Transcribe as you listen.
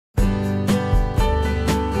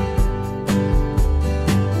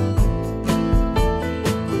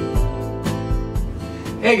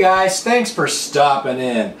Hey guys, thanks for stopping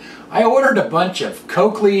in. I ordered a bunch of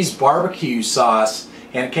Coakley's barbecue sauce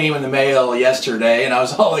and it came in the mail yesterday and I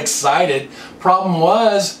was all excited. Problem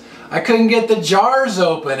was, I couldn't get the jars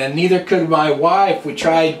open and neither could my wife. We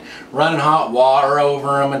tried running hot water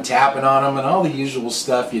over them and tapping on them and all the usual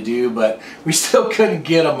stuff you do, but we still couldn't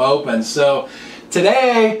get them open. So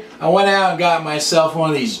today I went out and got myself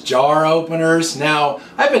one of these jar openers. Now,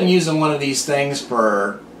 I've been using one of these things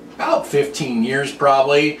for about 15 years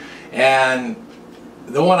probably, and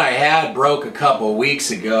the one I had broke a couple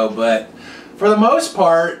weeks ago, but for the most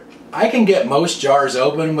part I can get most jars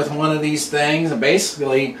open with one of these things. And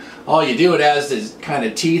basically all you do, it has this kind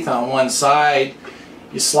of teeth on one side,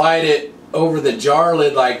 you slide it over the jar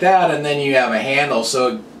lid like that and then you have a handle,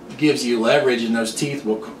 so it gives you leverage and those teeth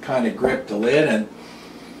will kind of grip the lid. And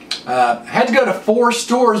I had to go to 4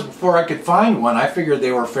 stores before I could find one. I figured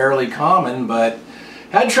they were fairly common, but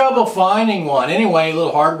had trouble finding one. Anyway, a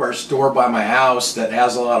little hardware store by my house that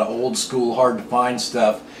has a lot of old school, hard to find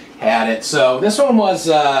stuff had it. So this one was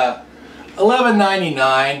 $11.99.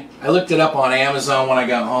 I looked it up on Amazon when I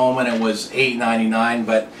got home and it was $8.99,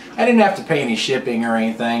 but I didn't have to pay any shipping or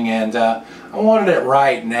anything, and I wanted it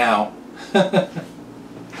right now. The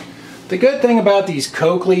good thing about these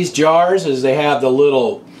Coakley's jars is they have the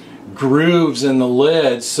little grooves in the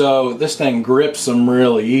lid, so this thing grips them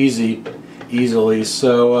really easily.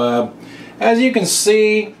 So as you can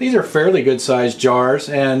see, these are fairly good sized jars,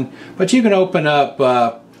 but you can open up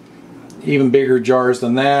even bigger jars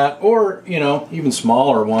than that, or even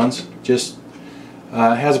smaller ones. Just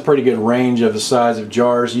has a pretty good range of the size of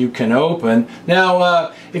jars you can open.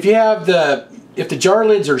 Now if the jar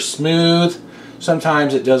lids are smooth,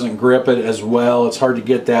 sometimes it doesn't grip it as well. It's hard to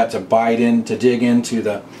get that to bite in, to dig into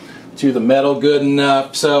the metal good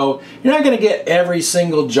enough. So you're not going to get every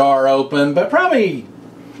single jar open, but probably,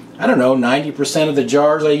 I don't know, 90% of the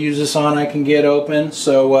jars I use this on I can get open.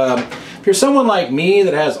 So if you're someone like me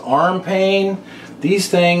that has arm pain, these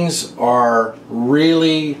things are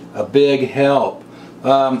really a big help.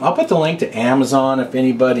 I'll put the link to Amazon if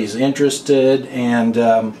anybody's interested,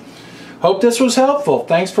 and hope this was helpful.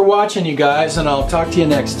 Thanks for watching, you guys, and I'll talk to you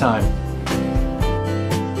next time.